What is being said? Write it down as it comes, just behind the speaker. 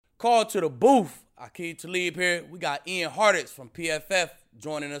Call to the booth. Aqib, Talib here. We got Ian Hartitz from PFF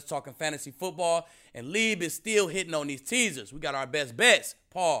joining us talking fantasy football. And Leeb is still hitting on these teasers. We got our best bets.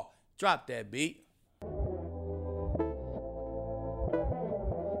 Paul, drop that beat.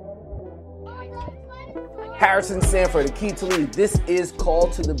 Harrison Sanford, Aqib Talib. This is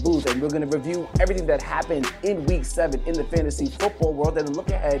Call to the Booth, and we're going to review everything that happened in Week 7 in the fantasy football world and look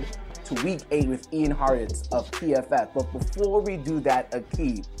ahead to Week 8 with Ian Hartitz of PFF. But before we do that,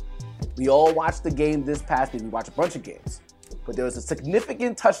 Aqib, we all watched the game this past week. We watched a bunch of games. But there was a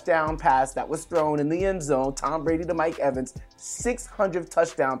significant touchdown pass that was thrown in the end zone. Tom Brady to Mike Evans, 600th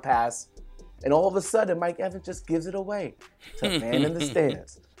touchdown pass. And all of a sudden, Mike Evans just gives it away to a man in the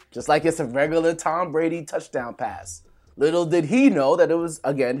stands. Just like it's a regular Tom Brady touchdown pass. Little did he know that it was,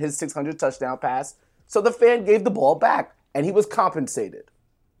 again, his 600th touchdown pass. So the fan gave the ball back, and he was compensated.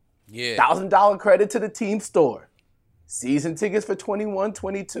 Yeah. $1,000 credit to the team store. Season tickets for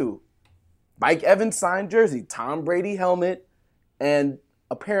 21-22. Mike Evans signed jersey, Tom Brady helmet, and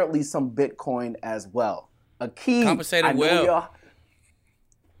apparently some Bitcoin as well. Aqib, compensated well.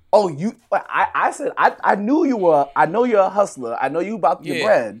 I said I knew you were. I know you're a hustler. I know you about your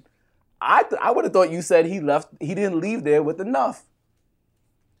bread. I would have thought you said he didn't leave there with enough.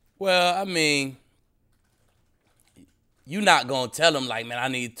 Well, I mean, you're not gonna tell him like, man, I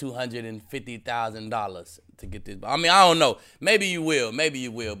need $250,000 to get this. I mean, I don't know. Maybe you will.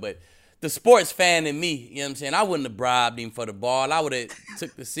 But the sports fan in me, you know what I'm saying? I wouldn't have bribed him for the ball. I would have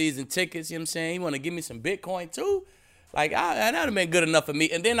took the season tickets. You know what I'm saying? You want to give me some Bitcoin too? Like, that would have been good enough for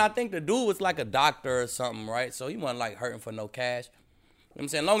me. And then I think the dude was like a doctor or something, right? So he wasn't like hurting for no cash. You know what I'm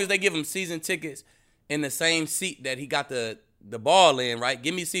saying? As long as they give him season tickets in the same seat that he got the ball in, right?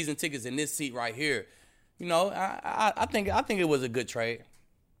 Give me season tickets in this seat right here. You know, I think it was a good trade.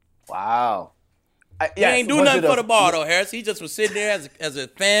 Wow. He ain't do nothing for the ball, though, Harris. He just was sitting there as a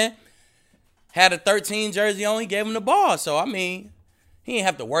fan, had a 13 jersey on, he gave him the ball. So, I mean, he didn't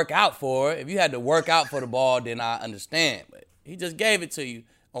have to work out for it. If you had to work out for the ball, then I understand. But he just gave it to you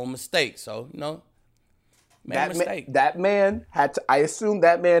on mistake. So, you know, made a mistake. I assume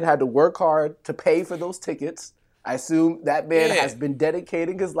that man had to work hard to pay for those tickets. I assume that man has been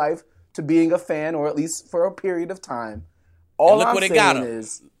dedicating his life to being a fan, or at least for a period of time. Look what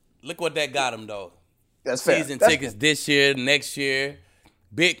That's fair. Season tickets this year, next year,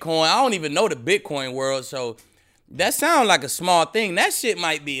 Bitcoin. I don't even know the Bitcoin world, so that sounds like a small thing. That shit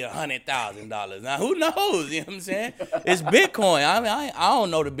might be $100,000. Now, who knows? You know what I'm saying? It's Bitcoin. I mean, I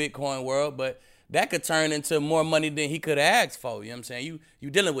don't know the Bitcoin world, but that could turn into more money than he could have asked for. You know what I'm saying? You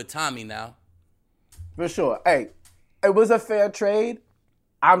dealing with Tommy now. For sure. Hey, it was a fair trade.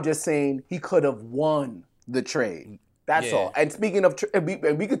 I'm just saying he could have won the trade. That's all. And speaking of,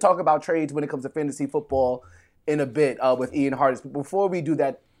 we could talk about trades when it comes to fantasy football in a bit with Ian Hartitz. But before we do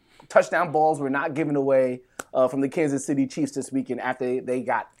that, touchdown balls were not given away from the Kansas City Chiefs this weekend after they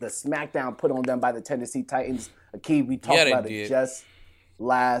got the smackdown put on them by the Tennessee Titans. Aqib, we talked about it just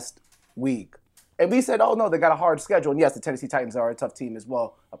last week. And we said, oh, no, they got a hard schedule. And yes, the Tennessee Titans are a tough team as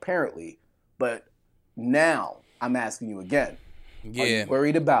well, apparently. But now I'm asking you again. Are you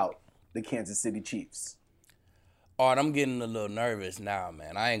worried about the Kansas City Chiefs? Art, I'm getting a little nervous now,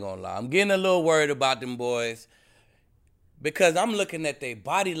 man. I ain't gonna lie. I'm getting a little worried about them boys because I'm looking at their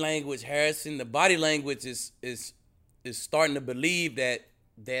body language, Harrison. The body language is starting to believe that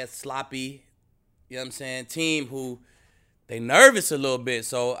they're sloppy, you know what I'm saying, team who they nervous a little bit.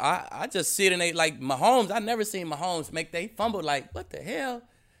 So I just see it and they like Mahomes. I never seen Mahomes make they fumble like, what the hell?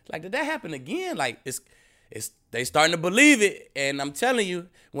 Like, did that happen again? Like, they starting to believe it. And I'm telling you,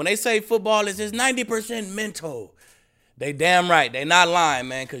 when they say football is just 90% mental, they damn right. They not lying,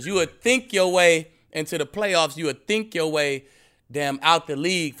 man, because you would think your way into the playoffs. You would think your way damn out the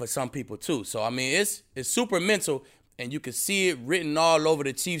league for some people too. So, I mean, it's super mental, and you can see it written all over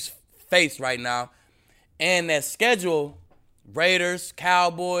the Chiefs' face right now. And that schedule, Raiders,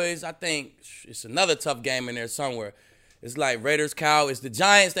 Cowboys, I think it's another tough game in there somewhere. It's like Raiders, It's the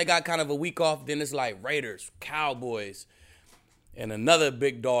Giants, they got kind of a week off. Then it's like Raiders, Cowboys, and another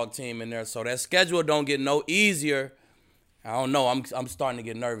big dog team in there. So that schedule don't get no easier. I don't know. I'm starting to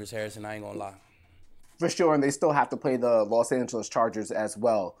get nervous, Harrison. I ain't going to lie. For sure, and they still have to play the Los Angeles Chargers as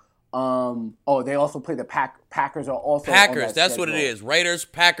well. They also play the Packers are also Packers, that's schedule. What it is. Raiders,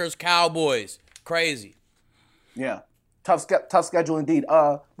 Packers, Cowboys. Crazy. Yeah. Tough schedule indeed.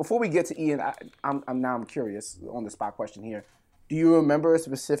 Before we get to Ian, I'm curious on the spot question here. Do you remember a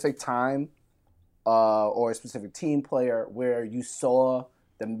specific time or a specific team player where you saw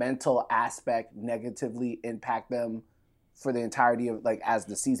the mental aspect negatively impact them for the entirety of, like, as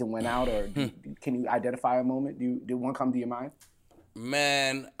the season went out? Or can you identify a moment? Did one come to your mind?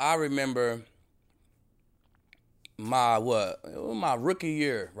 Man, I remember my rookie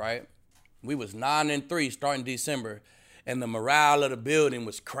year, right? We was 9-3 starting December, and the morale of the building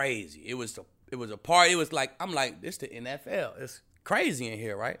was crazy. It was a party. It was like, I'm like, this the NFL. It's crazy in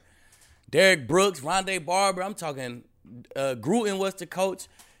here, right? Derek Brooks, Rondé Barber. I'm talking. Gruden was the coach.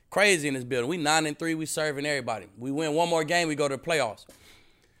 Crazy in this building. We 9-3. We serving everybody. We win one more game. We go to the playoffs.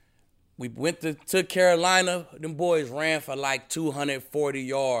 We went to Carolina. Them boys ran for like 240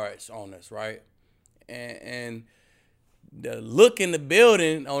 yards on us, right? And the look in the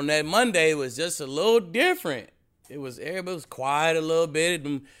building on that Monday was just a little different. Everybody was quiet a little bit.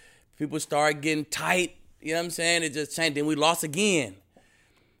 People started getting tight. You know what I'm saying? It just changed. Then we lost again.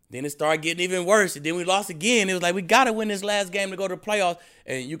 Then it started getting even worse. And then we lost again. It was like, we got to win this last game to go to the playoffs.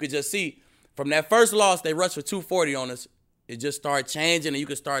 And you could just see from that first loss, they rushed for 240 on us. It just started changing, and you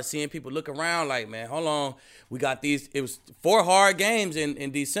could start seeing people look around like, man, hold on. We got these. It was 4 hard games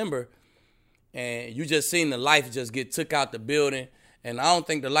in December. And you just seen the life just get took out the building. And I don't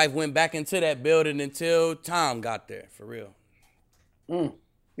think the life went back into that building until Tom got there, for real.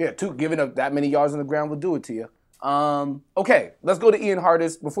 Yeah, giving up that many yards on the ground will do it to you. Okay, let's go to Ian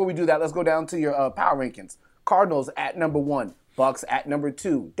Hartitz. Before we do that, let's go down to your power rankings. Cardinals at number 1. Bucks at number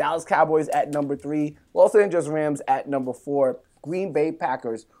 2. Dallas Cowboys at number 3. Los Angeles Rams at number 4. Green Bay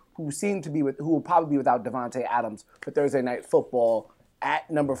Packers, who will probably be without Devontae Adams for Thursday Night Football, at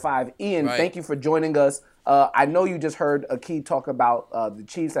number 5. Ian, Thank you for joining us. I know you just heard Aqib talk about the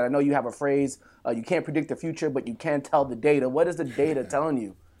Chiefs, and I know you have a phrase, you can't predict the future, but you can tell the data. What is the data telling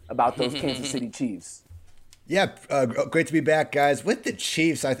you about those Kansas City Chiefs? Yeah, great to be back, guys. With the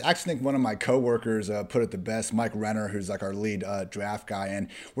Chiefs, I actually think one of my coworkers put it the best, Mike Renner, who's like our lead draft guy. And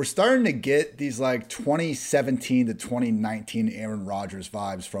we're starting to get these like 2017 to 2019 Aaron Rodgers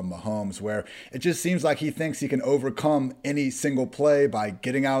vibes from Mahomes, where it just seems like he thinks he can overcome any single play by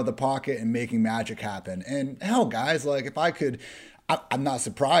getting out of the pocket and making magic happen. And hell, guys, like if I could... I'm not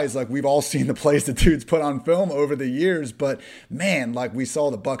surprised. Like, we've all seen the plays the dude's put on film over the years, but man, like we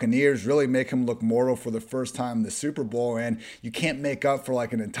saw the Buccaneers really make him look mortal for the first time in the Super Bowl, and you can't make up for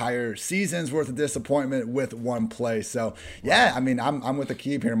like an entire season's worth of disappointment with one play. So yeah, I mean, I'm with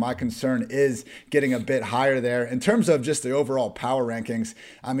Aqib here. My concern is getting a bit higher there. In terms of just the overall power rankings,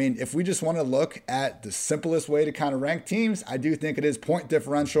 I mean, if we just want to look at the simplest way to kind of rank teams, I do think it is point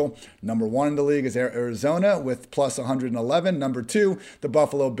differential. Number 1 in the league is Arizona with plus 111. Number 2, the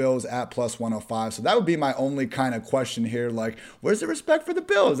Buffalo Bills at plus 105. So that would be my only kind of question here. Like, where's the respect for the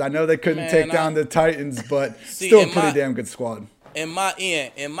Bills? I know they couldn't take down the Titans, but still a pretty damn good squad. In my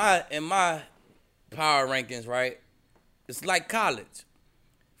power rankings, right? It's like college.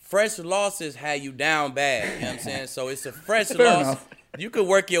 Fresh losses had you down bad. You know what I'm saying? So it's a fresh loss. Enough. You could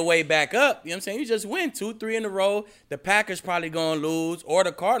work your way back up. You know what I'm saying? You just win 2-3 in a row. The Packers probably going to lose, or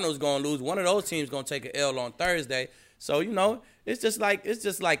the Cardinals going to lose. One of those teams going to take an L on Thursday. So, you know, it's just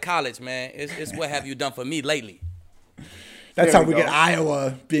like college, man. It's what have you done for me lately. That's how we get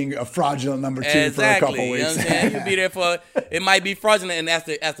Iowa being a fraudulent number 2 for a couple weeks. You know what I'm saying? You'll be there for it might be fraudulent, and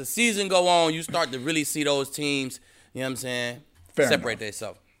as the season go on, you start to really see those teams, you know what I'm saying, separate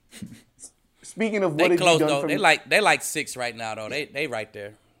themselves. Speaking of what have you done for me, they like 6 right now though. They right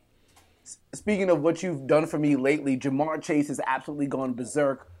there. Speaking of what you've done for me lately, Jamar Chase has absolutely gone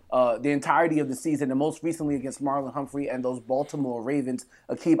berserk. The entirety of the season, and most recently against Marlon Humphrey and those Baltimore Ravens.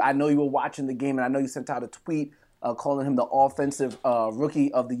 Aqib, I know you were watching the game, and I know you sent out a tweet calling him the offensive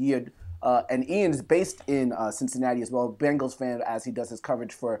rookie of the year. And Ian's based in Cincinnati as well, Bengals fan, as he does his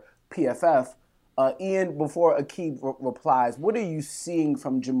coverage for PFF. Ian, before Aqib replies, what are you seeing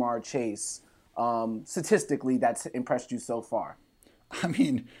from Jamar Chase statistically that's impressed you so far? I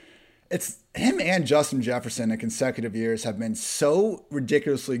mean, it's him and Justin Jefferson in consecutive years have been so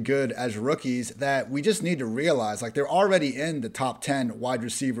ridiculously good as rookies that we just need to realize, like, they're already in the top 10 wide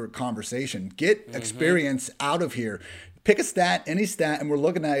receiver conversation. Get experience out of here. Pick a stat, any stat, and we're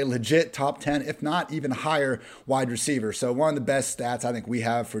looking at a legit top 10, if not even higher, wide receiver. So one of the best stats I think we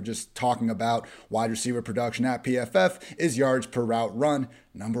have for just talking about wide receiver production at PFF is yards per route run.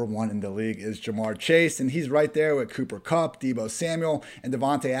 Number 1 in the league is Jamar Chase, and he's right there with Cooper Kupp, Deebo Samuel, and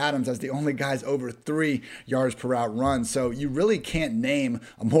Devontae Adams as the only guys over 3 yards per route run. So you really can't name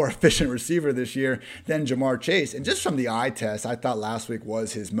a more efficient receiver this year than Jamar Chase. And just from the eye test, I thought last week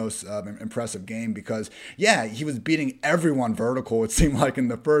was his most impressive game because, yeah, he was beating everyone vertical, it seemed like, in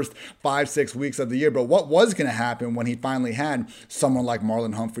the first 5-6 weeks of the year. But what was going to happen when he finally had someone like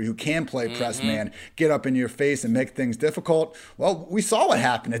Marlon Humphrey who can play press man, get up in your face and make things difficult? Well, we saw what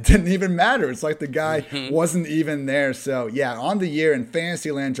happened. It didn't even matter. It's like the guy wasn't even there. So, yeah, on the year in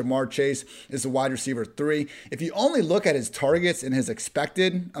Fantasyland, Jamar Chase is the wide receiver 3. If you only look at his targets and his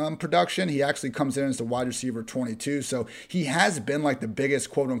expected production, he actually comes in as the wide receiver 22. So he has been like the biggest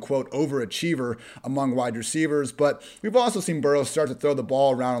quote-unquote overachiever among wide receivers. But we've also seen Burrow start to throw the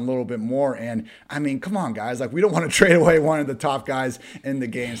ball around a little bit more. And, I mean, come on, guys. Like, we don't want to trade away one of the top guys in the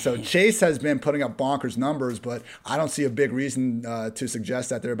game. So Chase has been putting up bonkers numbers, but I don't see a big reason to suggest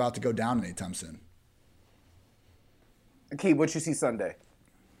that they're about to go down anytime soon. Aqib, what you see Sunday?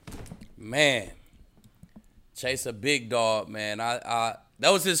 Man, Chase a big dog, man. That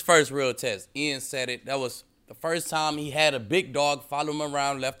was his first real test. Ian said it. That was the first time he had a big dog follow him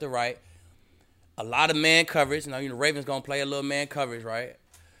around left to right. A lot of man coverage. Now, the Ravens going to play a little man coverage, right?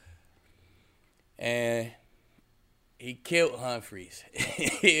 And he killed Humphreys.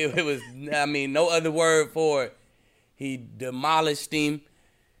 It was, no other word for it. He demolished him.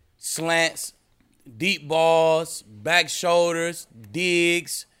 Slants, deep balls, back shoulders,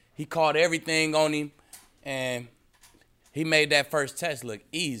 digs. He caught everything on him. And he made that first test look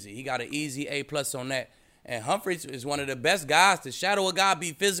easy. He got an easy A+ on that. And Humphreys is one of the best guys to shadow a guy,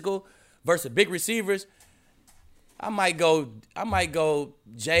 be physical versus big receivers. I might go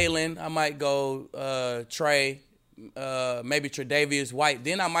Jalen. I might go Trey, maybe Tre'Davious White.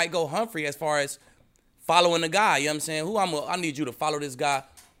 Then I might go Humphrey as far as following the guy. You know what I'm saying? I need you to follow this guy.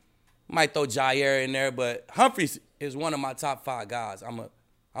 Might throw Jair in there, but Humphreys is one of my top 5 guys.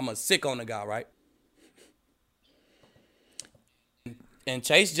 I'm a sick on the guy, right? And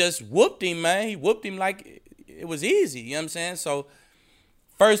Chase just whooped him, man. He whooped him like it was easy. You know what I'm saying? So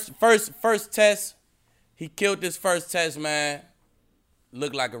first test, he killed this first test, man.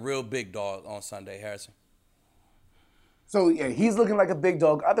 Looked like a real big dog on Sunday, Harrison. So yeah, he's looking like a big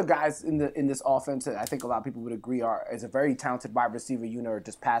dog. Other guys in this offense, I think a lot of people would agree, is a very talented wide receiver unit, or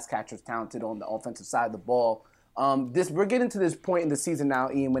just pass catchers talented on the offensive side of the ball. We're getting to this point in the season now,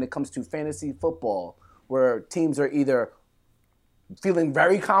 Ian, when it comes to fantasy football, where teams are either feeling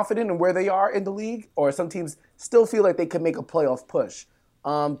very confident in where they are in the league, or some teams still feel like they can make a playoff push.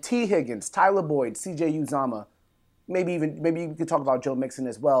 T. Higgins, Tyler Boyd, C.J. Uzomah, maybe you could talk about Joe Mixon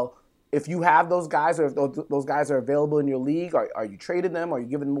as well. If you have those guys, or if those guys are available in your league, are you trading them? Are you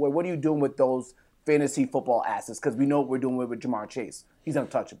giving them away? What are you doing with those fantasy football assets? Because we know what we're doing with Jamar Chase. He's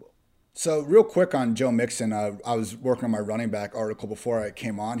untouchable. So real quick on Joe Mixon, I was working on my running back article before I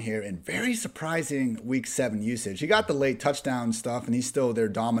came on here, and very surprising week 7 usage. He got the late touchdown stuff, and he's still their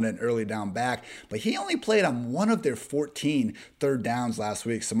dominant early down back, but he only played on one of their 14 third downs last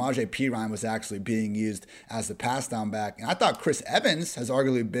week. Samaje Perine was actually being used as the pass down back, and I thought Chris Evans has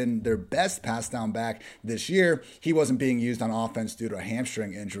arguably been their best pass down back this year. He wasn't being used on offense due to a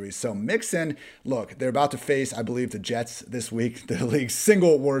hamstring injury. So Mixon, look, they're about to face, I believe, the Jets this week, the league's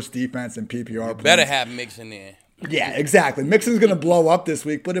single worst defense in PPR points. Better have Mixon in. Yeah, exactly. Mixon's going to blow up this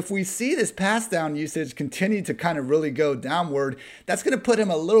week, but if we see this pass down usage continue to kind of really go downward, that's going to put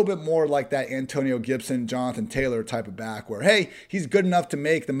him a little bit more like that Antonio Gibson, Jonathan Taylor type of back where, hey, he's good enough to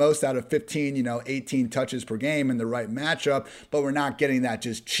make the most out of 15, 18 touches per game in the right matchup, but we're not getting that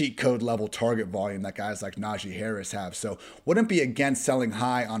just cheat code level target volume that guys like Najee Harris have. So wouldn't be against selling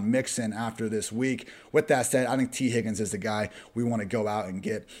high on Mixon after this week. With that said, I think T. Higgins is the guy we want to go out and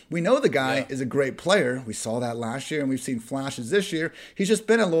get. We know the guy is a great player. We saw that last year, and we've seen flashes this year. He's just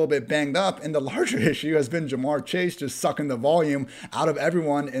been a little bit banged up, and the larger issue has been Jamar Chase just sucking the volume out of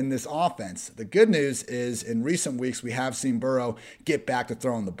everyone in this offense. The good news is in recent weeks, we have seen Burrow get back to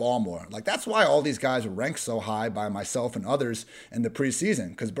throwing the ball more. Like, that's why all these guys are ranked so high by myself and others in the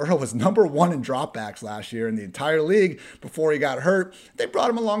preseason, because Burrow was number 1 in dropbacks last year in the entire league before he got hurt. They brought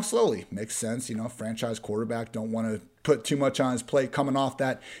him along slowly. Makes sense, franchise quarterback, don't want to put too much on his plate coming off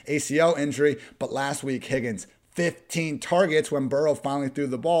that ACL injury. But last week, Higgins, 15 targets when Burrow finally threw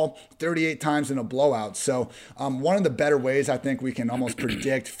the ball 38 times in a blowout. So one of the better ways I think we can almost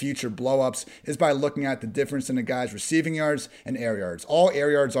predict future blowups is by looking at the difference in a guy's receiving yards and air yards. All air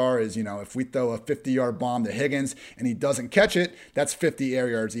yards are is, if we throw a 50-yard bomb to Higgins and he doesn't catch it, that's 50 air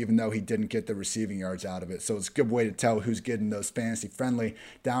yards even though he didn't get the receiving yards out of it. So it's a good way to tell who's getting those fantasy-friendly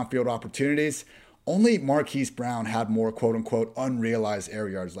downfield opportunities. Only Marquise Brown had more quote-unquote unrealized air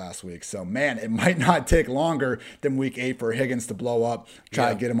yards last week. So, man, it might not take longer than week 8 for Higgins to blow up.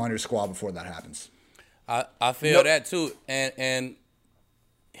 Try to get him on your squad before that happens. I feel that too. And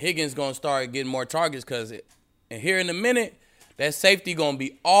Higgins going to start getting more targets because here in a minute, that safety going to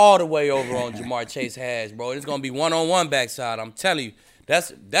be all the way over on Jamar Chase has, bro. It's going to be one-on-one backside. I'm telling you.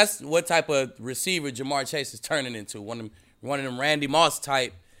 That's what type of receiver Jamar Chase is turning into. One of them Randy Moss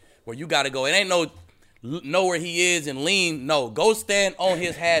type where you got to go. It ain't no know where he is and lean. No, go stand on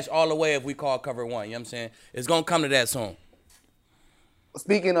his hash all the way if we call cover one. You know what I'm saying? It's going to come to that soon.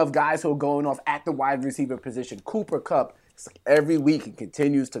 Speaking of guys who are going off at the wide receiver position, Kupp, every week he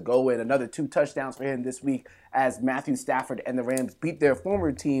continues to go in. Another 2 touchdowns for him this week as Matthew Stafford and the Rams beat their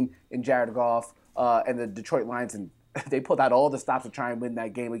former team in Jared Goff and the Detroit Lions, and they pulled out all the stops to try and win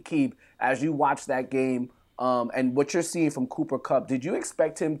that game. Aqib, as you watch that game and what you're seeing from Kupp, did you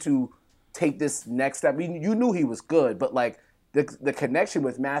expect him to take this next step? I mean, you knew he was good, but like the connection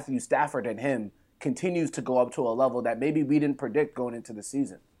with Matthew Stafford and him continues to go up to a level that maybe we didn't predict going into the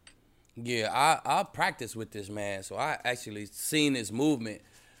season. Yeah, I practiced with this man, so I actually seen his movement.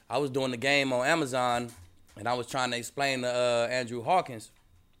 I was doing the game on Amazon, and I was trying to explain to Andrew Hawkins,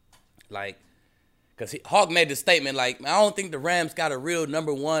 like, because Hawk made the statement, like, I don't think the Rams got a real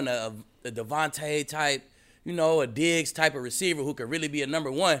number one, a Devontae type, you know, a Diggs type of receiver who could really be a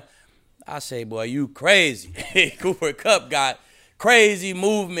number one. I say, boy, you crazy. Kupp got crazy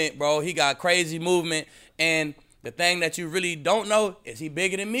movement, bro. He got crazy movement. And the thing that you really don't know is he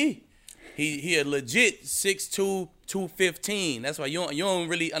bigger than me. He a legit 6'2", 215. That's why you don't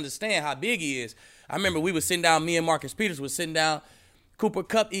really understand how big he is. I remember we was sitting down, me and Marcus Peters was sitting down,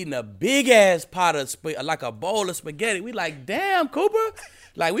 Kupp eating a big-ass pot of, like a bowl of spaghetti. We like, damn, Cooper.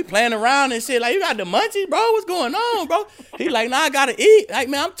 Like, we playing around and shit. Like, you got the munchies, bro? What's going on, bro? He like, nah, I got to eat. Like,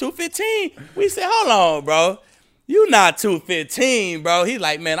 man, I'm 215. We said, hold on, bro. You not 215, bro. He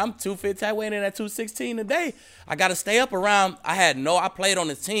like, man, I'm 215. I went in at 216 today. I got to stay up around. I played on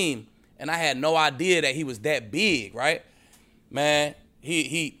his team, and I had no idea that he was that big, right? Man,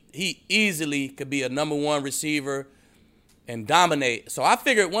 he easily could be a number one receiver and dominate. So I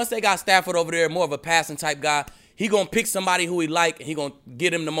figured once they got Stafford over there, more of a passing type guy, he going to pick somebody who he like, and he going to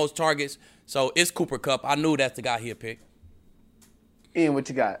get him the most targets. So it's Kupp. I knew that's the guy he'd pick. Ian, what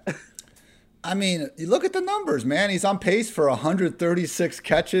you got? I mean, you look at the numbers, man. He's on pace for 136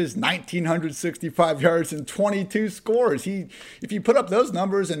 catches, 1,965 yards, and 22 scores. If you put up those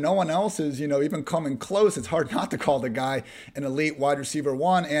numbers and no one else is, even coming close, it's hard not to call the guy an elite wide receiver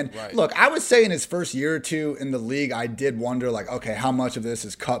one. And Look, I would say in his first year or two in the league, I did wonder, like, okay, how much of this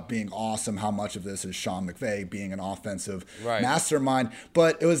is Kupp being awesome? How much of this is Sean McVay being an offensive mastermind?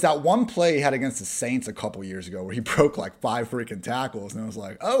 But it was that one play he had against the Saints a couple years ago where he broke like 5 freaking tackles. And I was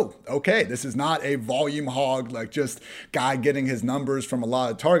like, oh, okay, this is not a volume hog, like just guy getting his numbers from a lot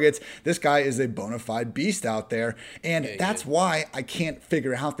of targets. This guy is a bona fide beast out there. And that's why I can't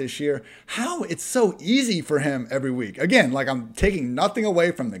figure out this year how it's so easy for him every week. Again, like, I'm taking nothing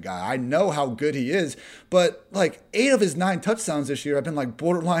away from the guy. I know how good he is, but like 8 of his 9 touchdowns this year have been like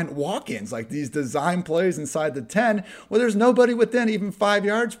borderline walk-ins, like these design plays inside the 10 where there's nobody within even 5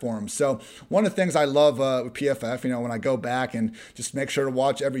 yards for him. So one of the things I love with PFF, when I go back and just make sure to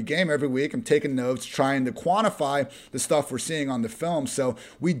watch every game every week, I'm taking notes, trying to quantify the stuff we're seeing on the film. So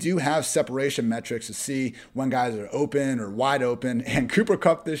we do have separation metrics to see when guys are open or wide open. And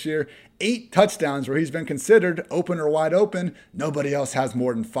Kupp this year, 8 touchdowns where he's been considered open or wide open. Nobody else has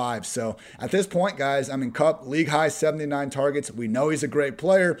more than 5. So at this point, guys, Kupp, league high 79 targets. We know he's a great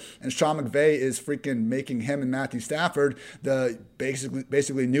player, and Sean McVay is freaking making him and Matthew Stafford the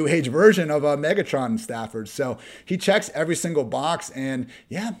basically new age version of Megatron Stafford. So he checks every single box, and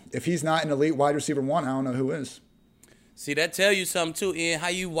yeah, if he's not an elite wide receiver one, I don't know who is. See, that tell you something too, Ian. How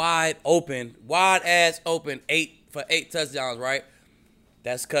you wide ass open 8 touchdowns, right?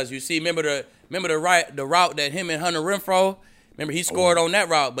 That's because you see, remember the route that him and Hunter Renfrow, remember he scored on that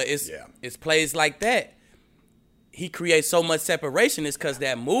route, but it's plays like that. He creates so much separation. It's because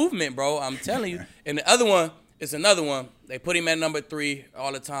that movement, bro. I'm telling you. And the other one, it's another one. They put him at number 3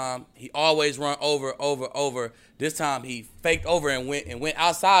 all the time. He always run over. This time he faked over and went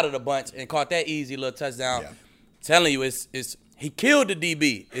outside of the bunch and caught that easy little touchdown. Yeah. Telling you, it's he killed the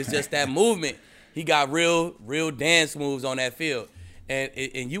DB. It's just that movement. He got real dance moves on that field.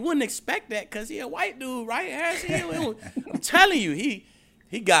 And you wouldn't expect that because he a white dude, right, Harrison? I'm telling you,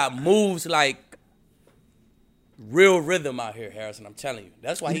 he got moves like real rhythm out here, Harrison. I'm telling you.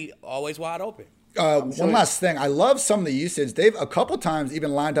 That's why he always wide open. One last thing. I love some of the usage. They've a couple times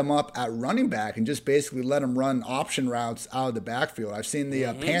even lined him up at running back and just basically let him run option routes out of the backfield. I've seen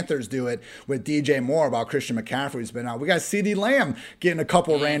the Panthers do it with DJ Moore while Christian McCaffrey's been out. We got CeeDee Lamb getting a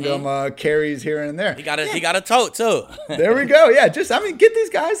couple random carries here and there. He got a tote too. There we go. Yeah, get these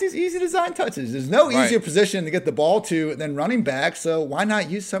guys these easy design touches. There's no easier position to get the ball to than running back, so why not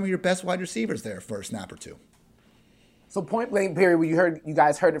use some of your best wide receivers there for a snap or two? So point blank period, you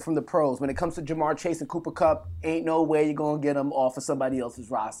guys heard it from the pros. When it comes to Jamar Chase and Cooper Kupp, ain't no way you're gonna get them off of somebody else's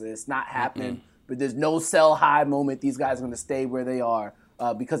roster. It's not happening. But there's no sell high moment. These guys are gonna stay where they are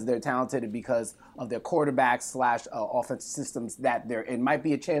because they're talented and because of their quarterbacks / offensive systems that they're in. Might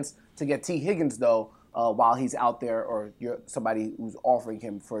be a chance to get T. Higgins though while he's out there, or you're somebody who's offering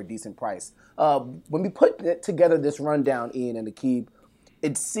him for a decent price. When we put together this rundown, Ian and Aqib,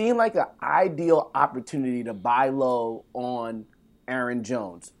 it seemed like an ideal opportunity to buy low on Aaron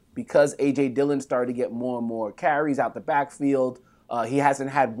Jones because A.J. Dillon started to get more and more carries out the backfield. He's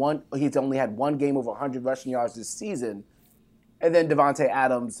only had one game over 100 rushing yards this season. And then Devontae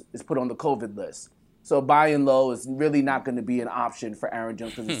Adams is put on the COVID list. So buying low is really not going to be an option for Aaron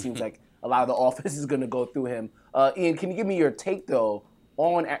Jones because it seems like a lot of the offense is going to go through him. Ian, can you give me your take, though,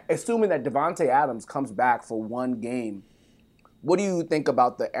 on assuming that Devontae Adams comes back for one game? What do you think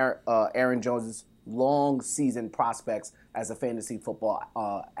about the Aaron Jones' long season prospects as a fantasy football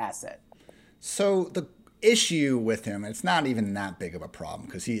asset? So the issue with him, it's not even that big of a problem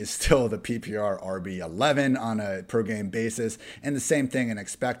because he is still the PPR RB11 on a per game basis, and the same thing in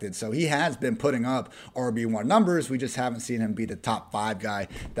expected. So he has been putting up RB1 numbers. We just haven't seen him be the top 5 guy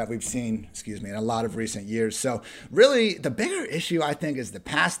that we've seen, in a lot of recent years. So really the bigger issue I think is the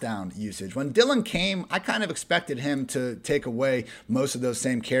pass down usage. When Dillon came, I kind of expected him to take away most of those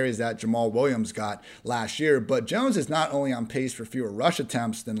same carries that Jamal Williams got last year, but Jones is not only on pace for fewer rush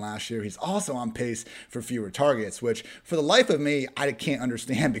attempts than last year, he's also on pace for fewer targets, which for the life of me, I can't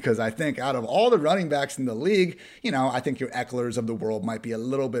understand because I think out of all the running backs in the league, I think your Ecklers of the world might be a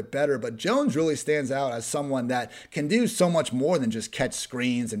little bit better, but Jones really stands out as someone that can do so much more than just catch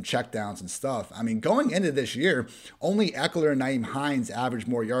screens and checkdowns and stuff. I mean, going into this year, only Eckler and Nyheim Hines average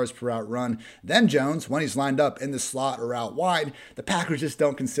more yards per route run than Jones when he's lined up in the slot or out wide. The Packers just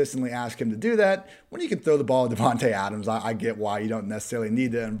don't consistently ask him to do that. When you can throw the ball to Devontae Adams, I get why you don't necessarily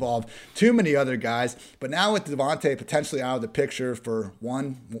need to involve too many other guys. But now with Devontae potentially out of the picture for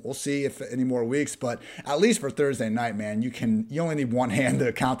we'll see if any more weeks, but at least for Thursday night, man, you only need one hand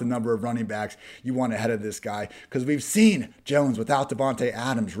to count the number of running backs you want ahead of this guy because we've seen Jones without Devontae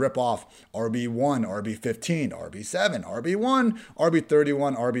Adams rip off RB1, RB15, RB7, RB1,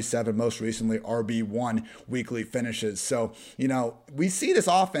 RB31, RB7, most recently RB1 weekly finishes. So, we see this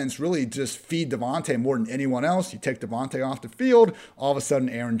offense really just feed Devontae more than anyone else. You take Devontae off the field, all of a sudden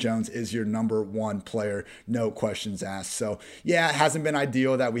Aaron Jones is your number one player, no questions asked. So yeah, it hasn't been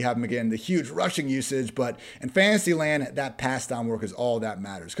ideal that we have him again, the huge rushing usage, but in fantasy land, that pass down work is all that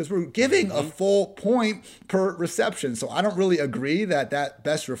matters because we're giving a full point per reception. So I don't really agree that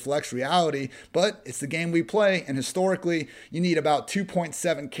best reflects reality, but it's the game we play. And historically, you need about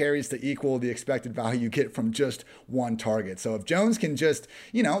 2.7 carries to equal the expected value you get from just one target. So if Jones can just,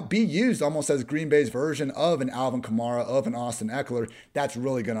 be used almost as Green Bay's version of an Alvin Kamara, of an Austin Eckler, that's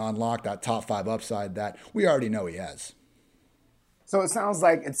really going to unlock that top 5 upside that we already know he has. So it sounds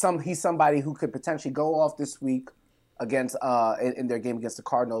like he's somebody who could potentially go off this week against in their game against the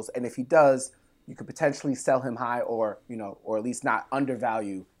Cardinals, and if he does, you could potentially sell him high, or at least not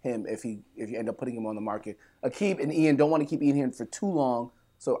undervalue him if you end up putting him on the market. Aqib and Ian, don't want to keep Ian here for too long,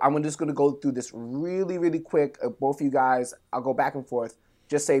 so I'm just going to go through this really, really quick. Both of you guys, I'll go back and forth.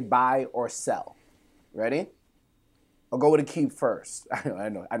 Just say buy or sell. Ready? I'll go with Aqib first. I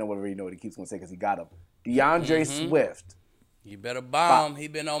already know what Aqib's going to say because he got him. DeAndre Swift. You better buy him. He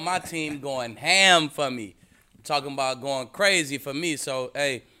been on my team going ham for me. Talking about going crazy for me. So,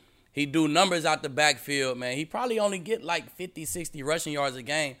 hey, he do numbers out the backfield, man. He probably only get like 50, 60 rushing yards a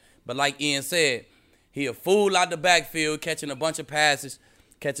game. But like Ian said, he a fool out the backfield, catching a bunch of passes,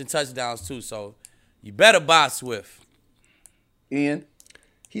 catching touchdowns too. So, you better buy Swift. Ian?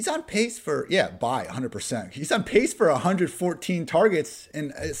 He's on pace for, buy 100%. He's on pace for 114 targets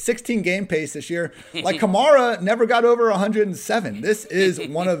in a 16 game pace this year. Like Kamara never got over 107. This is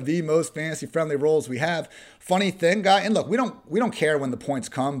one of the most fantasy friendly roles we have. Funny thing, guy, and look, we don't care when the points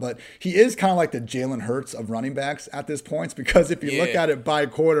come, but he is kind of like the Jalen Hurts of running backs at this point, because if you look at it by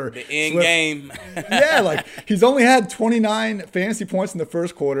quarter, the end game. Like he's only had 29 fantasy points in the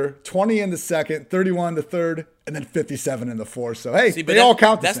first quarter, 20 in the second, 31 in the third, and then 57 in the fourth. So, hey, they all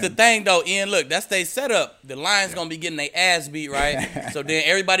count the same. That's the thing, though, Ian. Look, that's their setup. The Lions going to be getting their ass beat, right? So then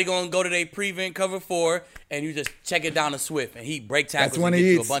everybody going to go to their prevent cover 4, and you just check it down to Swift, and he break tackles and get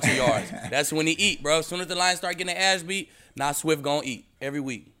you a bunch of yards. That's when he eat, bro. As soon as the Lions start getting their ass beat, now Swift going to eat every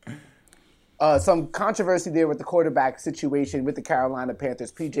week. Some controversy there with the quarterback situation with the Carolina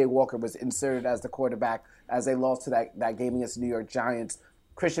Panthers. P.J. Walker was inserted as the quarterback as they lost to that game against the New York Giants.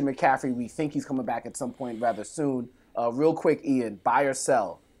 Christian McCaffrey, we think he's coming back at some point rather soon. Real quick, Ian, buy or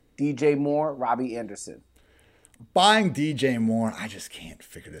sell? DJ Moore, Robbie Anderson. buying DJ Moore, I just can't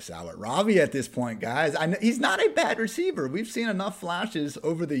figure this out with Robbie at this point, guys. I know he's not a bad receiver. We've seen enough flashes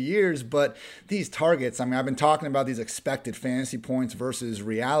over the years, but these targets, I mean, I've been talking about these expected fantasy points versus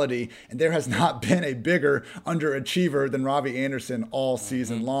reality, and there has not been a bigger underachiever than Robbie Anderson all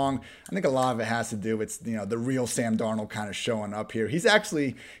season long. I think a lot of it has to do with, the real Sam Darnold kind of showing up here. He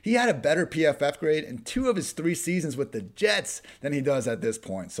had a better PFF grade in 2 of his 3 seasons with the Jets than he does at this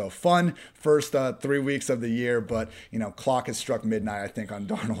point. So fun first 3 weeks of the year, but clock has struck midnight, I think, on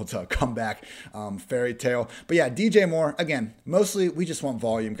Darnold's comeback fairy tale. But yeah, DJ Moore, again, mostly we just want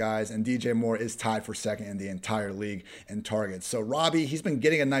volume, guys, and DJ Moore is tied for second in the entire league in targets. So Robbie, he's been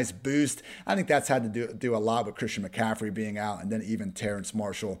getting a nice boost. I think that's had to do a lot with Christian McCaffrey being out, and then even Terrence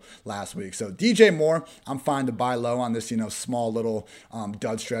Marshall last week. So DJ Moore, I'm fine to buy low on this, small little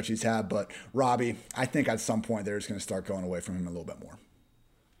dud stretch he's had, but Robbie, I think at some point they're just going to start going away from him a little bit more.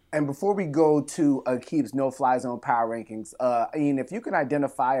 And before we go to Aqib's no-fly zone power rankings, Ian, if you can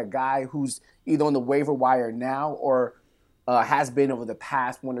identify a guy who's either on the waiver wire now or has been over the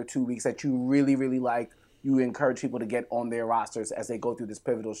past 1 or 2 weeks that you really, really like, you encourage people to get on their rosters as they go through this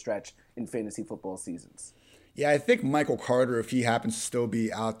pivotal stretch in fantasy football seasons. Yeah, I think Michael Carter, if he happens to still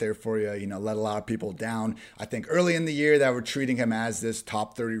be out there for you, let a lot of people down. I think early in the year that we're treating him as this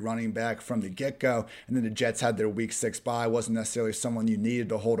top 30 running back from the get-go, and then the Jets had their week 6 bye. Wasn't necessarily someone you needed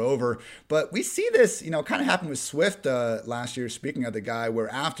to hold over. But we see this, kind of happen with Swift last year, speaking of the guy, where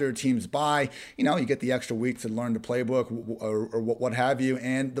after teams bye, you get the extra week to learn the playbook or what have you,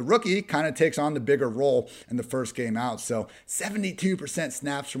 and the rookie kind of takes on the bigger role in the first game out. So 72%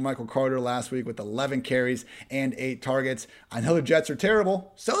 snaps from Michael Carter last week with 11 carries and 8 targets. I know the Jets are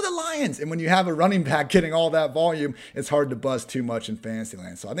terrible, so are the Lions. And when you have a running back getting all that volume, it's hard to buzz too much in fantasy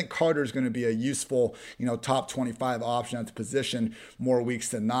land. So I think Carter is going to be a useful, top 25 option at the position more weeks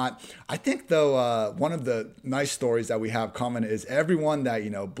than not. I think, though, one of the nice stories that we have coming is everyone that,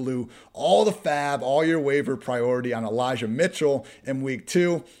 blew all the fab, all your waiver priority on Elijah Mitchell in week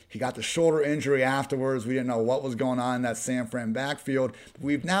 2. He got the shoulder injury afterwards. We didn't know what was going on in that San Fran backfield.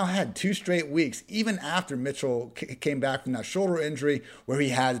 We've now had 2 straight weeks, even after Mitchell came back from that shoulder injury, where he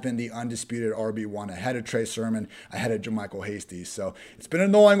has been the undisputed RB1 ahead of Trey Sermon, ahead of JaMychal Hasty. So it's been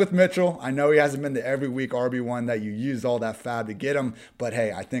annoying with Mitchell. I know he hasn't been the every week RB1 that you used all that fab to get him, but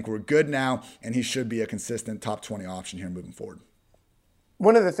hey, I think we're good now, and he should be a consistent top 20 option here moving forward.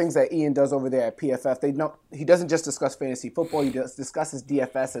 One of the things that Ian does over there at PFF, he doesn't just discuss fantasy football, he discusses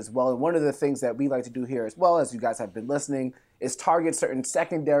DFS as well. And one of the things that we like to do here as well, as you guys have been listening, is target certain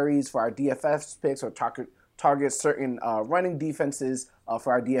secondaries for our DFS picks, or target certain running defenses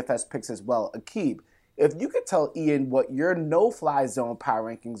for our DFS picks as well. Aqib, if you could tell Ian what your no-fly zone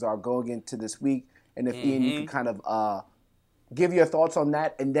power rankings are going into this week, and if Ian, you could kind of give your thoughts on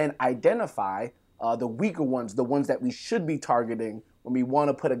that, and then identify the weaker ones, the ones that we should be targeting when we want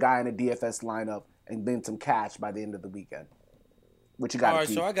to put a guy in a DFS lineup and then some cash by the end of the weekend. What you got? All right,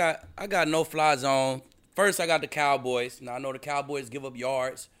 so I got no fly zone. First, I got the Cowboys. Now I know the Cowboys give up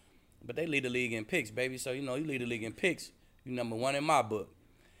yards, but they lead the league in picks, baby. So you lead the league in picks. You number 1 in my book.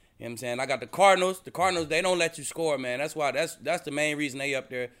 You know what I'm saying? I got the Cardinals. The Cardinals, they don't let you score, man. That's why that's the main reason they up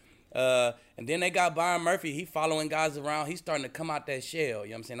there. And then they got Byron Murphy. He following guys around. He's starting to come out that shell.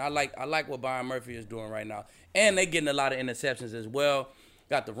 You know what I'm saying? I like what Byron Murphy is doing right now. And they getting a lot of interceptions as well.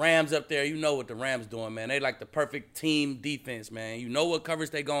 Got the Rams up there. You know what the Rams doing, man. They like the perfect team defense, man. You know what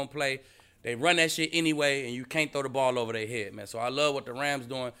coverage they going to play. They run that shit anyway, and you can't throw the ball over their head, man. So I love what the Rams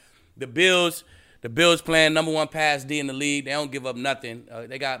doing. The Bills playing number 1 pass D in the league. They don't give up nothing.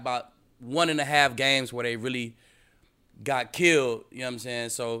 They got about 1.5 games where they really got killed, you know what I'm saying?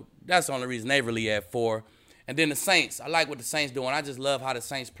 So that's the only reason they really at 4. And then the Saints, I like what the Saints doing. I just love how the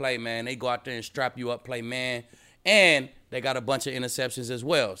Saints play, man. They go out there and strap you up, play man. And they got a bunch of interceptions as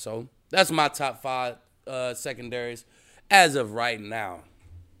well. So that's my top 5 secondaries as of right now.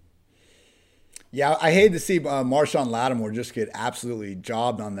 Yeah, I hate to see Marshawn Lattimore just get absolutely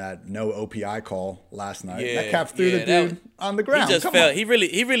jobbed on that no OPI call last night. Yeah, Metcalf threw the dude on the ground. He just fell. He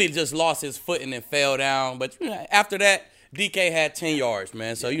really just lost his footing and fell down. But after that, DK had 10 yards,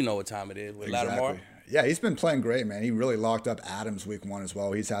 man. So you know what time it is with Lattimore. Yeah, he's been playing great, man. He really locked up Adams week 1 as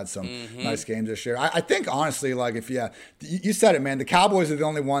well. He's had some nice games this year. I think, honestly, like you said it, man, the Cowboys are the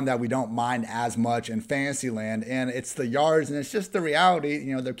only one that we don't mind as much in fantasy land, and it's the yards, and it's just the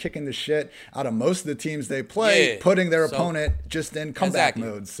reality. They're kicking the shit out of most of the teams they play, putting their opponent just in comeback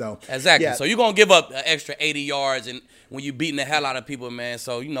mode. So exactly. Yeah. So you're going to give up an extra 80 yards and when you beating the hell out of people, man.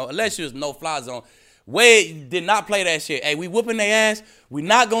 So, unless you're no fly zone. Wade did not play that shit. Hey, we whooping their ass. We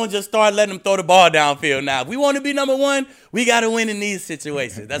not going to just start letting them throw the ball downfield now. If we want to be number one, we got to win in these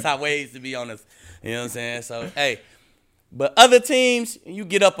situations. That's how Wade used to be on us. You know what I'm saying? So, hey. But other teams, you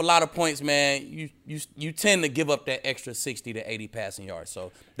get up a lot of points, man. You tend to give up that extra 60 to 80 passing yards.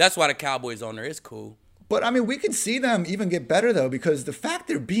 So that's why the Cowboys on there. It's cool. But, I mean, we could see them even get better, though, because the fact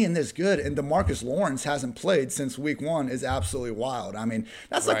they're being this good and DeMarcus Lawrence hasn't played since week 1 is absolutely wild. I mean,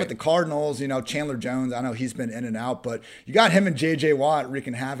 that's like with the Cardinals, Chandler Jones. I know he's been in and out, but you got him and J.J. Watt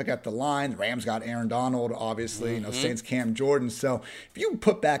wreaking havoc at the line. The Rams got Aaron Donald, obviously, Saints Cam Jordan. So if you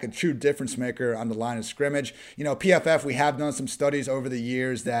put back a true difference maker on the line of scrimmage, PFF, we have done some studies over the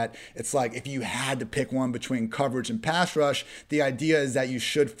years that it's like if you had to pick one between coverage and pass rush, the idea is that you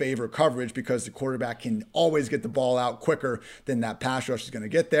should favor coverage because the quarterback can always get the ball out quicker than that pass rush is going to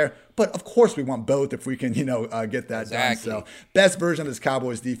get there. But of course we want both if we can, get that done. So best version of this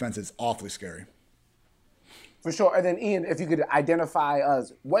Cowboys defense is awfully scary. For sure. And then Ian, if you could identify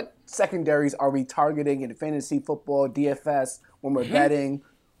us, what secondaries are we targeting in fantasy football, DFS, when we're betting?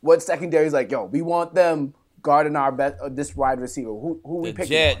 What secondaries we want them guarding this wide receiver? Who we picking?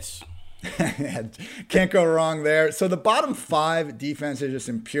 Jets. Can't go wrong there. So the bottom 5 defenses just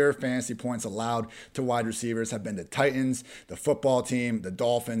in pure fantasy points allowed to wide receivers have been the Titans, the football team, the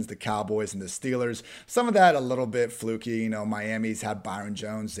Dolphins, the Cowboys, and the Steelers. Some of that a little bit fluky. Miami's had Byron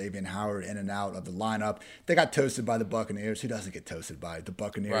Jones, Xavier Howard in and out of the lineup. They got toasted by the Buccaneers. Who doesn't get toasted by the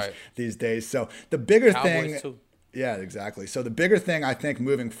Buccaneers these days? So the bigger Cowboys thing... too. Yeah, exactly. So the bigger thing I think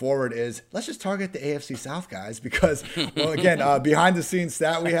moving forward is let's just target the AFC South guys because, well, again, behind the scenes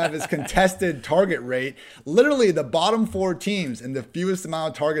stat we have is contested target rate. Literally the bottom 4 teams and the fewest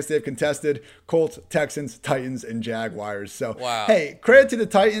amount of targets they've contested: Colts, Texans, Titans, and Jaguars. So, hey, credit to the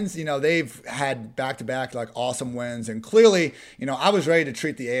Titans. They've had back-to-back awesome wins. And clearly, I was ready to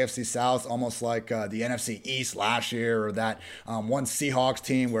treat the AFC South almost like the NFC East last year or that one Seahawks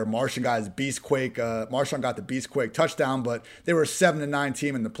team where Marshawn got his Marshawn got the Beastquake touchdown, but they were a 7-9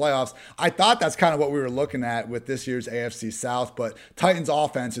 team in the playoffs. I thought that's kind of what we were looking at with this year's AFC South, but Titans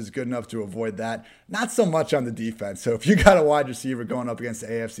offense is good enough to avoid that. Not so much on the defense. So if you got a wide receiver going up against the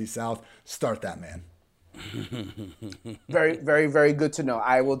AFC South, start that man. Very, very, very good to know.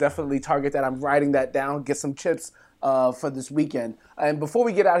 I will definitely target that. I'm writing that down, get some chips for this weekend. And before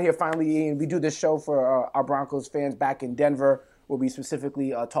we get out of here, finally, Ian, we do this show for our Broncos fans back in Denver, where we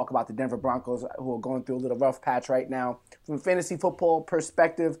specifically talk about the Denver Broncos, who are going through a little rough patch right now. From a fantasy football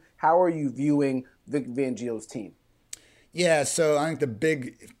perspective, how are you viewing Vic Fangio's team? Yeah, so I think the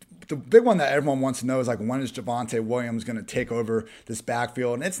big one that everyone wants to know is when is Javonte Williams going to take over this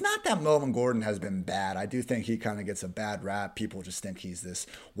backfield? And it's not that Melvin Gordon has been bad. I do think he kind of gets a bad rap. People just think he's this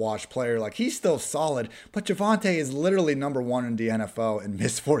washed player. He's still solid, but Javonte is literally number 1 in the NFL in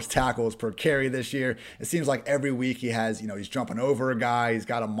missed forced tackles per carry this year. It seems like every week he has, he's jumping over a guy. He's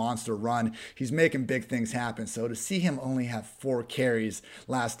got a monster run. He's making big things happen. So to see him only have 4 carries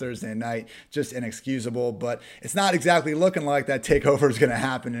last Thursday night, just inexcusable. But it's not exactly looking like that takeover is going to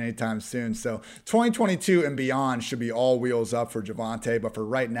happen anytime soon. So 2022 and beyond should be all wheels up for Javonte, but for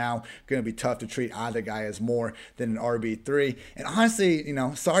right now, going to be tough to treat either guy as more than an RB3. And honestly,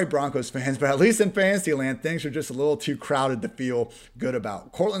 sorry Broncos fans, but at least in fantasy land, things are just a little too crowded to feel good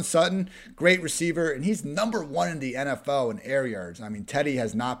about. Cortland Sutton, great receiver, and he's number 1 in the NFL in air yards. I mean, Teddy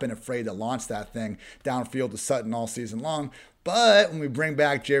has not been afraid to launch that thing downfield to Sutton all season long. But when we bring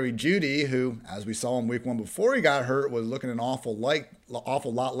back Jerry Jeudy, who, as we saw in week 1 before he got hurt, was looking an awful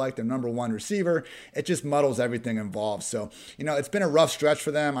lot like their number 1 receiver, it just muddles everything involved. So, it's been a rough stretch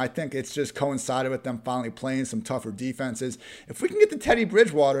for them. I think it's just coincided with them finally playing some tougher defenses. If we can get the Teddy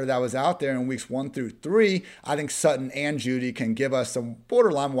Bridgewater that was out there in weeks 1 through 3, I think Sutton and Jeudy can give us some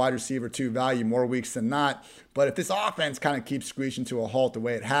borderline wide receiver 2 value more weeks than not. But if this offense kind of keeps screeching to a halt the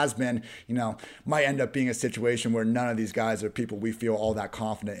way it has been, might end up being a situation where none of these guys are people we feel all that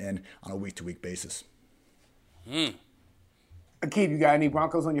confident in on a week-to-week basis. Aqib, you got any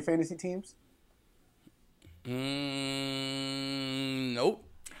Broncos on your fantasy teams? Nope.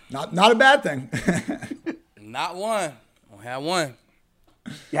 Not a bad thing. Not one. I don't have one.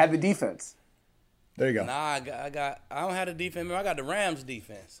 You have the defense. There you go. Nah, I don't have the defense. Remember, I got the Rams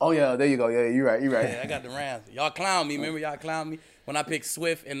defense. Oh, yeah, there you go. Yeah, you're right. Yeah, I got the Rams. Y'all clown me. Remember, y'all clown me when I picked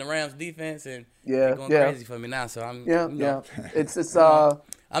Swift in the Rams defense, and they're going crazy for me now. So I'm It's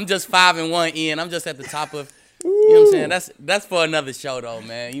I'm just 5-1, Ian. I'm just at the top of. You know what I'm saying? That's for another show, though,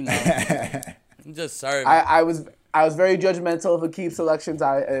 man. I'm just serving. I was very judgmental of Aqib's selections.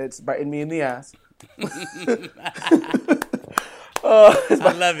 It's biting me in the ass.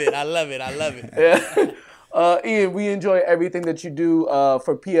 I love it. Yeah. Ian, we enjoy everything that you do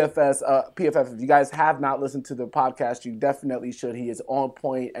for PFF. If you guys have not listened to the podcast, you definitely should. He is on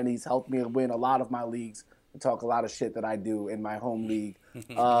point, and he's helped me win a lot of my leagues and talk a lot of shit that I do in my home league.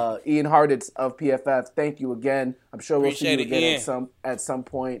 Ian Hartitz of PFF, thank you again. I'm sure we'll see you again at some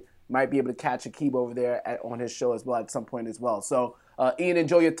point. Might be able to catch Aqib over there on his show as well at some point as well. So, Ian,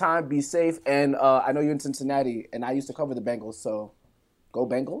 enjoy your time. Be safe. And I know you're in Cincinnati, and I used to cover the Bengals, so go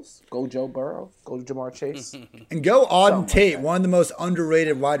Bengals. Go Joe Burrow. Go Jamar Chase. And go Auden Tate, one of the most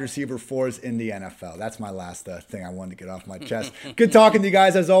underrated wide receiver fours in the NFL. That's my last thing I wanted to get off my chest. Good talking to you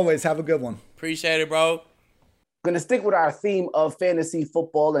guys as always. Have a good one. Appreciate it, bro. Going to stick with our theme of fantasy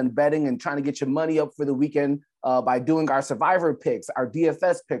football and betting and trying to get your money up for the weekend by doing our survivor picks, our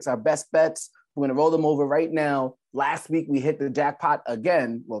DFS picks, our best bets. We're going to roll them over right now. Last week, we hit the jackpot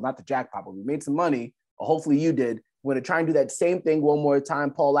again. Well, not the jackpot, but we made some money. Hopefully you did. We're going to try and do that same thing one more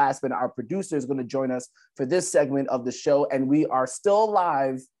time. Paul Aspen, our producer, is going to join us for this segment of the show. And we are still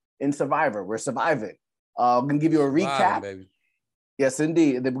live in Survivor. We're surviving. I'm going to give you a recap. Baby. Yes,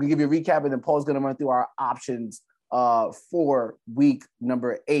 indeed. And then we're going to give you a recap, and then Paul's going to run through our options for week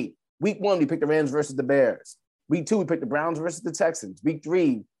number 8. Week 1, we picked the Rams versus the Bears. Week 2, we picked the Browns versus the Texans. Week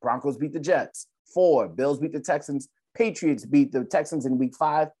 3, Broncos beat the Jets. 4, Bills beat the Texans. Patriots beat the Texans in week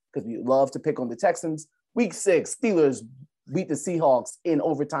 5 because we love to pick on the Texans. Week 6, Steelers beat the Seahawks in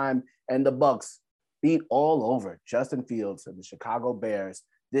overtime, and the Bucks beat all over Justin Fields and the Chicago Bears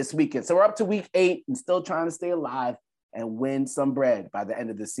this weekend. So we're up to week 8 and still trying to stay alive and win some bread by the end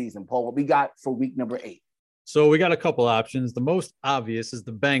of the season. Paul, what we got for week number 8? So we got a couple options. The most obvious is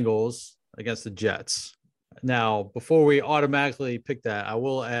the Bengals against the Jets. Now, before we automatically pick that, I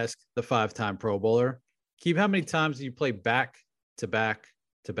will ask the 5-time Pro Bowler, Keep, how many times do you play back-to-back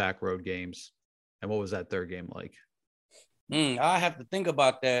road games? And what was that third game like? I have to think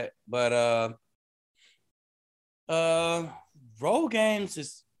about that. But road games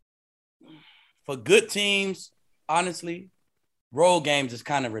is for good teams, honestly, road games is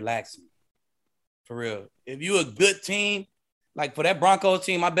kind of relaxing. For real. If you a good team, like for that Broncos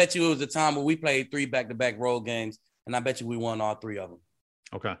team, I bet you it was a time where we played 3 back-to-back road games, and I bet you we won all 3 of them.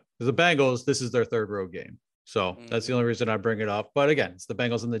 Okay. The Bengals, this is their third road game. So that's the only reason I bring it up. But again, it's the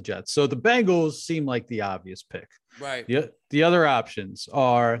Bengals and the Jets. So the Bengals seem like the obvious pick. Right. The other options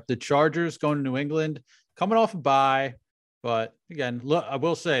are the Chargers going to New England, coming off a bye. But again, look, I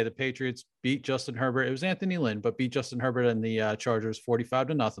will say the Patriots beat Justin Herbert. It was Anthony Lynn, but beat Justin Herbert and the Chargers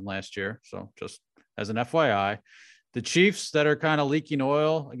 45-0 last year. So just as an FYI. The Chiefs that are kind of leaking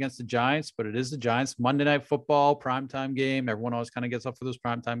oil against the Giants, but it is the Giants. Monday Night Football, primetime game. Everyone always kind of gets up for those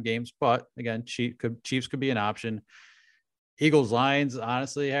primetime games. But again, Chiefs could be an option. Eagles, Lions,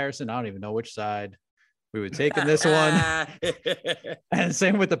 honestly, Harrison, I don't even know which side we would take in this one. And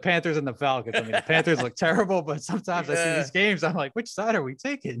same with the Panthers and the Falcons. I mean, the Panthers look terrible, but sometimes I see these games, I'm like, which side are we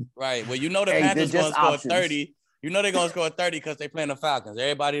taking? Right. Well, you know the Panthers going to score 30. You know they're going to score 30 because they're playing the Falcons.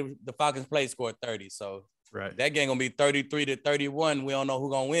 Everybody the Falcons play scored 30, so. Right. That game going to be 33-31. We don't know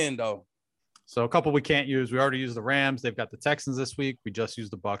who's going to win, though. So a couple we can't use. We already used the Rams. They've got the Texans this week. We just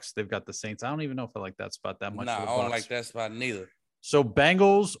used the Bucks. They've got the Saints. I don't even know if I like that spot that much. No, I don't like that spot neither. So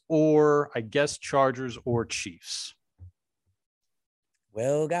Bengals or, I guess, Chargers or Chiefs?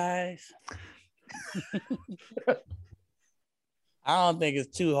 Well, guys, I don't think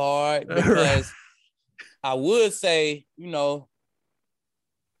it's too hard because I would say,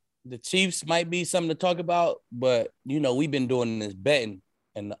 the Chiefs might be something to talk about, but, we've been doing this betting,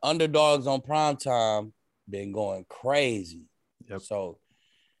 and the underdogs on primetime been going crazy. Yep. So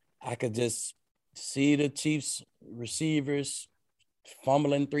I could just see the Chiefs receivers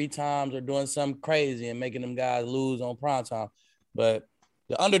fumbling 3 times or doing something crazy and making them guys lose on primetime. But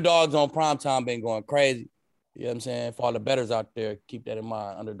the underdogs on primetime been going crazy. You know what I'm saying? For all the bettors out there, keep that in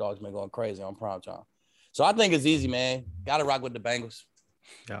mind. Underdogs been going crazy on primetime. So I think it's easy, man. Got to rock with the Bengals.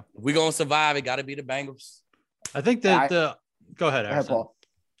 Yeah. If we're going to survive, it got to be the Bengals. I think that go ahead, Harrison. Paul.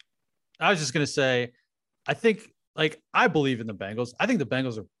 I was just going to say, I think, I believe in the Bengals. I think the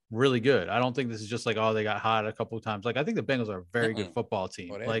Bengals are really good. I don't think this is just like, oh, they got hot a couple of times. I think the Bengals are a very good football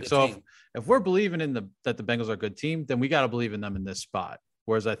team. If we're believing that the Bengals are a good team, then we got to believe in them in this spot.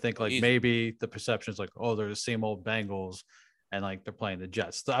 Whereas I think maybe the perception is like, oh, they're the same old Bengals and they're playing the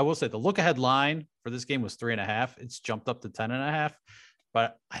Jets. So I will say the look ahead line for this game was 3.5. It's jumped up to 10.5.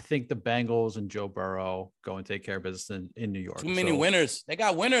 But I think the Bengals and Joe Burrow go and take care of business in New York. Too many winners. They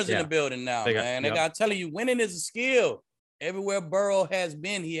got winners in the building now, man. They got to tell you, winning is a skill. Everywhere Burrow has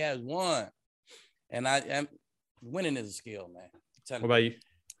been, he has won. And winning is a skill, man. What about you?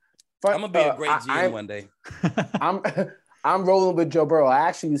 I'm going to be a great GM one day. I'm rolling with Joe Burrow. I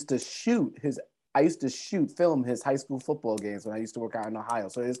actually used to shoot his I used to film his high school football games when I used to work out in Ohio.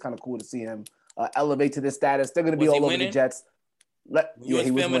 So it's kind of cool to see him elevate to this status. They're going to be all over the Jets. You was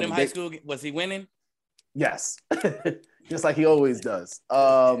filming him high school. Was he winning? Yes, just like he always does.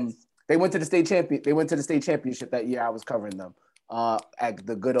 They went to the state championship that year. I was covering them at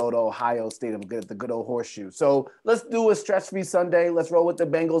the good old Ohio Stadium, the good old Horseshoe. So let's do a stress-free Sunday. Let's roll with the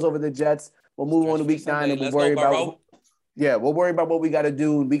Bengals over the Jets. We'll move on to Week 9, and we'll worry about what we got to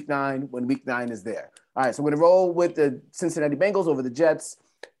do in Week 9 when Week 9 is there. All right, so we're gonna roll with the Cincinnati Bengals over the Jets.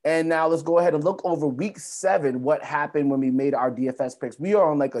 And now let's go ahead and look over Week 7, what happened when we made our DFS picks. We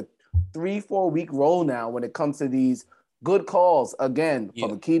are on like a 3-4 week roll now when it comes to these good calls. Again,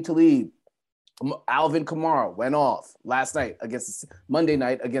 from Aqib Talib, Alvin Kamara went off last night Monday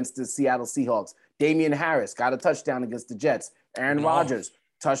night against the Seattle Seahawks. Damian Harris got a touchdown against the Jets. Aaron Rodgers,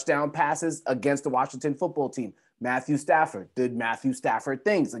 touchdown passes against the Washington football team. Matthew Stafford did Matthew Stafford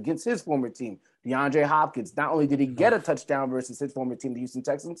things against his former team. DeAndre Hopkins, not only did he get a touchdown versus his former team, the Houston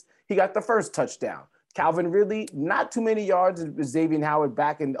Texans, he got the first touchdown. Calvin Ridley, not too many yards. Xavier Howard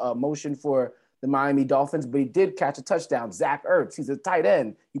back in motion for the Miami Dolphins, but he did catch a touchdown. Zach Ertz, he's a tight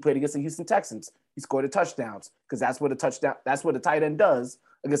end. He played against the Houston Texans. He scored a touchdowns because that's what a tight end does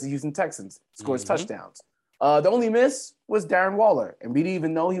against the Houston Texans. Scores touchdowns. The only miss was Darren Waller, and we didn't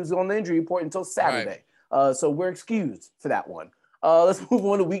even know he was on the injury report until Saturday. Right. So we're excused for that one. Let's move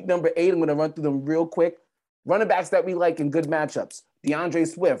on to week number 8. I'm going to run through them real quick. Running backs that we like in good matchups. DeAndre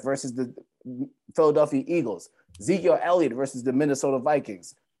Swift versus the Philadelphia Eagles. Ezekiel Elliott versus the Minnesota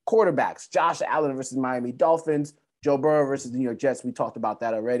Vikings. Quarterbacks, Josh Allen versus Miami Dolphins. Joe Burrow versus the New York Jets. We talked about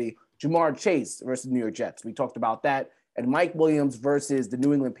that already. Jamar Chase versus the New York Jets. We talked about that. And Mike Williams versus the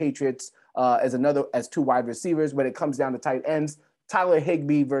New England Patriots as 2 wide receivers. When it comes down to tight ends, Tyler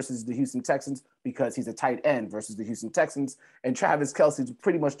Higbee versus the Houston Texans because he's a tight end versus the Houston Texans. And Travis Kelce's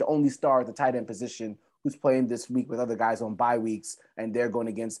pretty much the only star at the tight end position who's playing this week with other guys on bye weeks, and they're going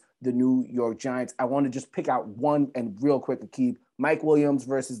against the New York Giants. I want to just pick out one and real quick to keep Mike Williams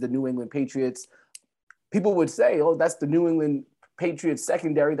versus the New England Patriots. People would say, oh, that's the New England Patriots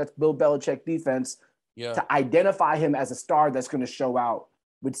secondary. That's Bill Belichick defense. Yeah. To identify him as a star that's going to show out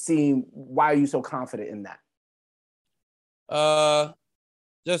would seem, why are you so confident in that?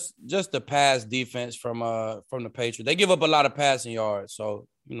 Just the pass defense from the Patriots. They give up a lot of passing yards. So,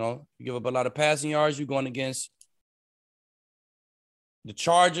 you give up a lot of passing yards. You're going against the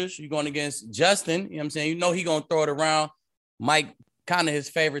Chargers. You're going against Justin. You know what I'm saying? He's going to throw it around. Mike, kind of his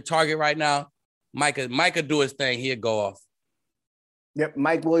favorite target right now. Mike could do his thing. He'll go off. Yep,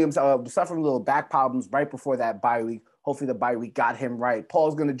 Mike Williams suffering little back problems right before that bye week. Hopefully the bye week got him right.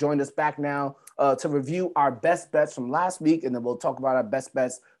 Paul's going to join us back now to review our best bets from last week, and then we'll talk about our best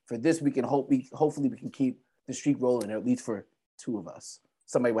bets for this week, and hopefully we can keep the streak rolling, at least for 2 of us.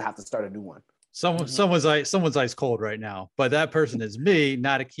 Somebody will have to start a new one. Someone's ice cold right now, but that person is me,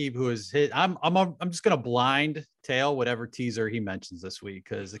 not Aqib, who is hit. I'm just gonna blind tail whatever teaser he mentions this week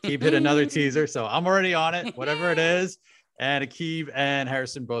because Aqib hit another teaser, so I'm already on it, whatever it is. And Aqib and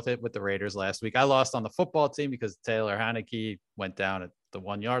Harrison both hit with the Raiders last week. I lost on the football team because Taylor Heineke went down at the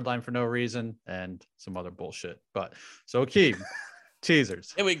 1 yard line for no reason and some other bullshit. But so Aqib,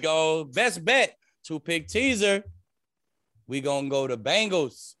 teasers. Here we go. Best bet, 2-pick teaser. We gonna go to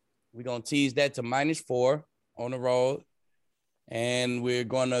Bengals. We're gonna tease that to -4 on the road. And we're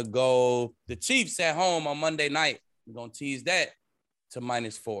gonna go the Chiefs at home on Monday night. We're gonna tease that to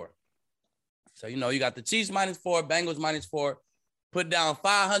 -4. So, you got the Chiefs -4, Bengals -4. Put down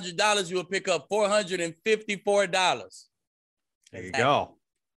 $500, you'll pick up $454. There you go.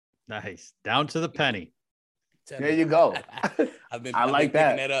 Nice. Down to the penny. There you go. I've been picking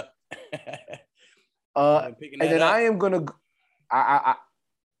that up. I am going to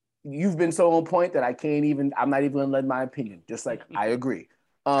you've been so on point that I'm not even going to lend my opinion. Just like I agree.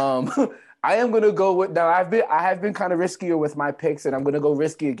 I am going to go with, now I have been kind of riskier with my picks, and I'm going to go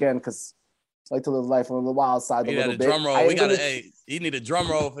risky again because I like to live life on the wild side a little bit. Drum roll. You need a drum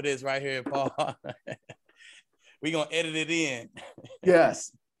roll for this right here, Paul. We're going to edit it in.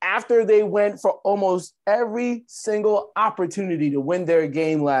 Yes. After they went for almost every single opportunity to win their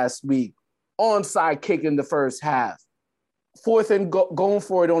game last week, onside kick in the first half, going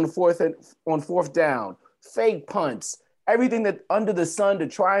for it on fourth down, fake punts, everything that under the sun to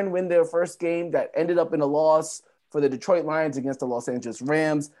try and win their first game that ended up in a loss for the Detroit Lions against the Los Angeles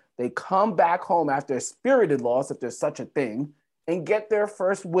Rams. They come back home after a spirited loss, if there's such a thing, and get their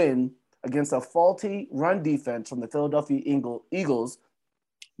first win against a faulty run defense from the Philadelphia Eagles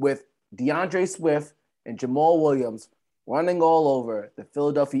with DeAndre Swift and Jamal Williams running all over the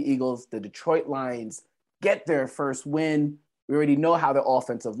Philadelphia Eagles. The Detroit Lions get their first win. We already know how the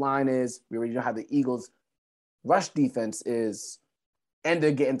offensive line is. We already know how the Eagles' rush defense is. And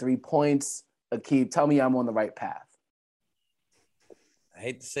they're getting 3 points. Aqib, tell me I'm on the right path. I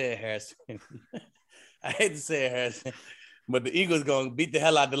hate to say it, Harrison. But the Eagles going to beat the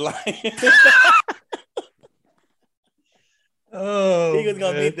hell out of the Lions. Eagles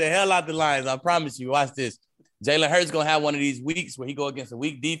going to beat the hell out of the Lions. I promise you. Watch this. Jalen Hurts going to have one of these weeks where he go against a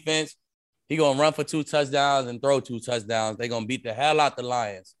weak defense. He going to run for 2 touchdowns and throw 2 touchdowns. They're going to beat the hell out the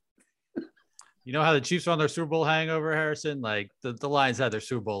Lions. You know how the Chiefs are on their Super Bowl hangover, Harrison? Like the Lions had their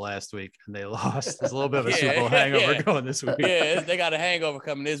Super Bowl last week and they lost. There's a little bit of a Super Bowl hangover going this week. Yeah, they got a hangover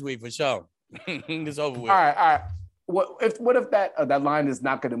coming this week for sure. It's over with. All right. What if that line is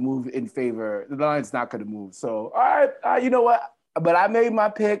not going to move in favor? The line's not going to move. So, all right, you know what? But I made my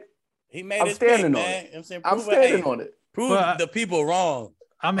pick. He made his pick, man. I'm standing on it. Prove the people wrong.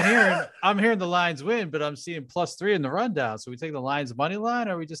 I'm hearing the Lions win, but I'm seeing +3 in the rundown. So we take the Lions money line,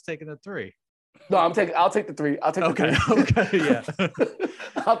 or are we just taking the 3? No, I'll take the 3. I'll take the 3. Okay, yeah.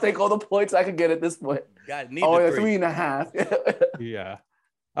 I'll take all the points I can get at this point. God, need the 3. 3.5. Yeah.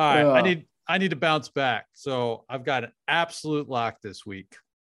 All right. I need to bounce back. So I've got an absolute lock this week.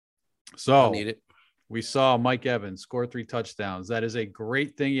 So I need it. We saw Mike Evans score 3 touchdowns. That is a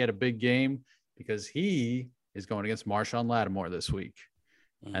great thing. He had a big game because he is going against Marshawn Lattimore this week.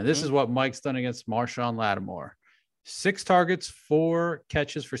 Mm-hmm. And this is what Mike's done against Marshawn Lattimore. 6 targets, 4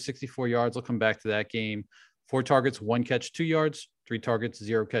 catches for 64 yards. I'll come back to that game. 4 targets, 1 catch, 2 yards. 3 targets,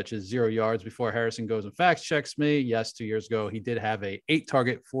 0 catches, 0 yards. Before Harrison goes and fact checks me, yes, 2 years ago, he did have a 8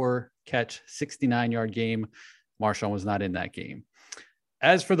 target, 4 catch, 69-yard game. Marshawn was not in that game.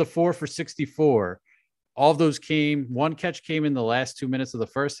 As for the 4 for 64, all of those came, 1 catch came in the last 2 minutes of the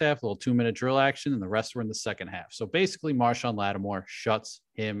first half, a little 2-minute drill action, and the rest were in the second half. So basically, Marshawn Lattimore shuts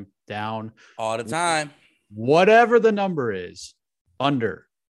him down. All the time. Whatever the number is, under.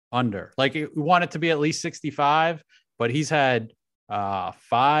 Like, we want it to be at least 65, but he's had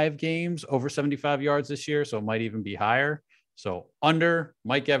 5 games over 75 yards this year, so it might even be higher. So under,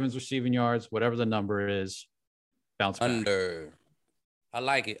 Mike Evans receiving yards, whatever the number is, bounce back. Under. I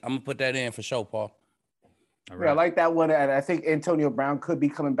like it. I'm going to put that in for sure, Paul. All right. Yeah, I like that one. And I think Antonio Brown could be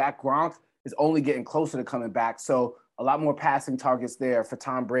coming back. Gronk is only getting closer to coming back. So a lot more passing targets there for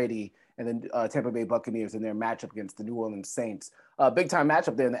Tom Brady and then Tampa Bay Buccaneers in their matchup against the New Orleans Saints. Big time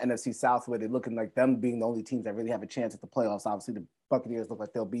matchup there in the NFC South where they're looking like them being the only teams that really have a chance at the playoffs. Obviously, the Buccaneers look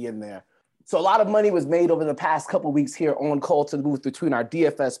like they'll be in there. So a lot of money was made over the past couple of weeks here on Call to the Booth between our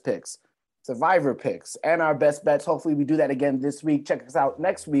DFS picks, Survivor picks, and our best bets. Hopefully we do that again this week. Check us out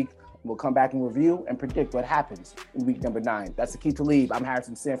next week. We'll come back and review and predict what happens in week number 9. That's Aqib Talib. I'm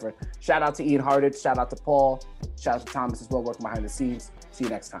Harrison Sanford. Shout out to Ian Hartitz. Shout out to Paul. Shout out to Thomas as well, working behind the scenes. See you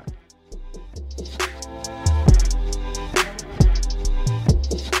next time.